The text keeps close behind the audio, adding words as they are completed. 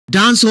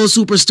Dancehall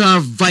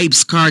superstar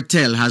Vybz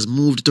Kartel has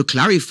moved to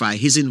clarify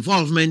his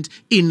involvement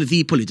in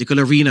the political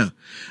arena.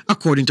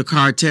 According to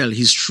Kartel,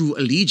 his true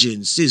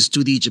allegiance is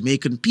to the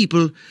Jamaican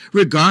people,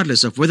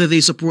 regardless of whether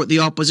they support the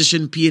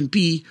opposition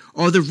PNP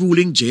or the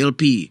ruling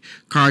JLP.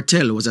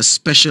 Kartel was a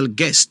special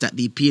guest at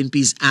the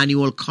PNP's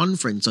annual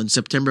conference on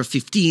September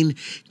 15,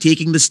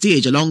 taking the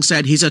stage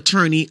alongside his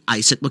attorney,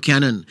 Isaac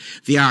Buchanan.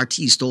 The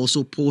artiste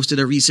also posted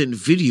a recent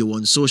video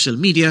on social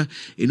media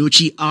in which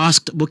he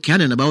asked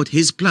Buchanan about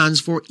his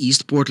plans for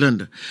East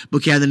Portland.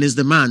 Buchanan is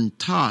the man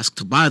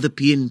tasked by the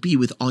PNP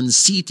with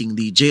unseating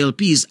the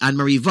JLP's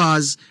Anne-Marie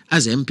Vybz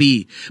as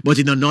MP. But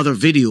in another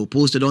video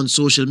posted on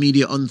social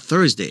media on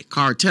Thursday,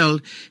 Kartel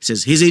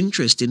says his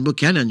interest in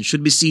Buchanan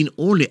should be seen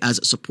only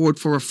as support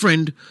for a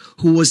friend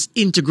who was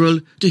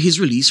integral to his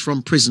release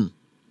from prison.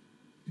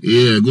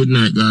 Yeah, good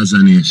night,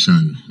 Gaza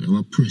Nation. I have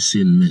a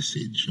pressing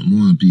message. I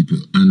want people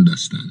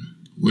understand.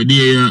 We're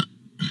there,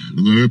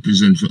 we're going to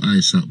represent for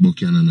Isaac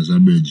Buchanan as a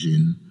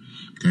bridging.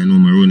 I know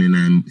I'm running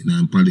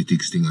in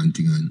politics thing and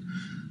thing. And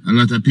a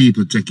lot of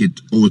people take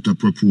it out of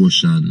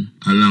proportion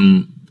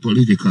along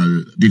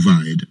political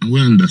divide. And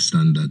we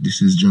understand that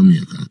this is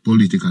Jamaica,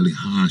 politically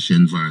harsh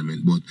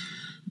environment. But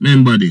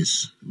remember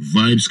this,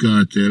 Vybz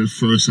Kartel,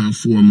 first and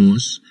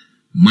foremost,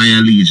 my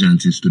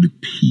allegiance is to the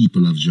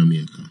people of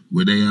Jamaica.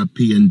 Whether you're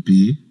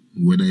PNP,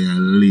 whether you're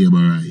Labour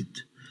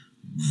right,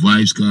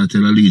 Vybz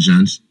Kartel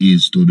allegiance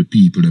is to the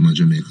people of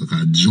Jamaica.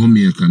 Because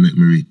Jamaica make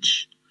me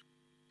rich.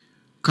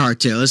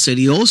 Kartel said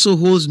he also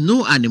holds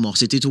no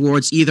animosity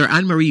towards either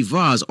Anne-Marie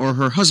Vybz or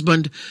her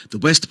husband, the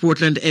West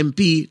Portland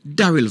MP,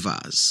 Daryl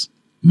Vybz.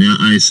 Me and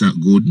Isaac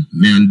good,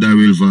 me and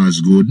Daryl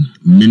Vybz good.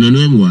 Me no know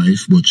him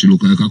wife, but she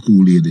look like a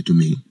cool lady to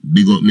me.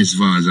 Big up Miss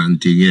Vybz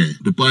and thing, yeah.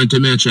 The point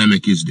me I try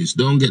make is this,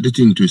 don't get the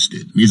thing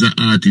twisted. Me's an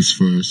artist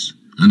first,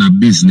 and a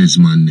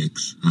businessman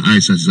next. And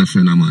Isaac is a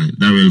friend of mine.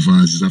 Daryl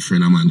Vybz is a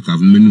friend of mine,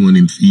 because me know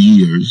him for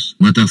years.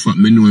 Matter of fact,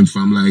 me know him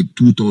from like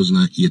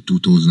 2008,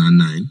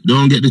 2009.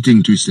 Don't get the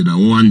thing twisted. That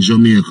one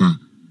Jamaica,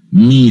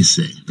 me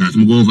say, that if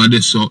I go over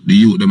there, so the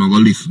youth, them are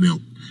going to lift me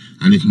up.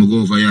 And if I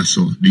go over here,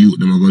 so the youth,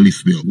 them are going to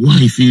lift me up. Why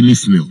if he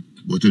lift me up?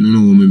 But you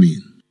know what I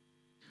mean.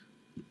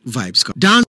 Vybz.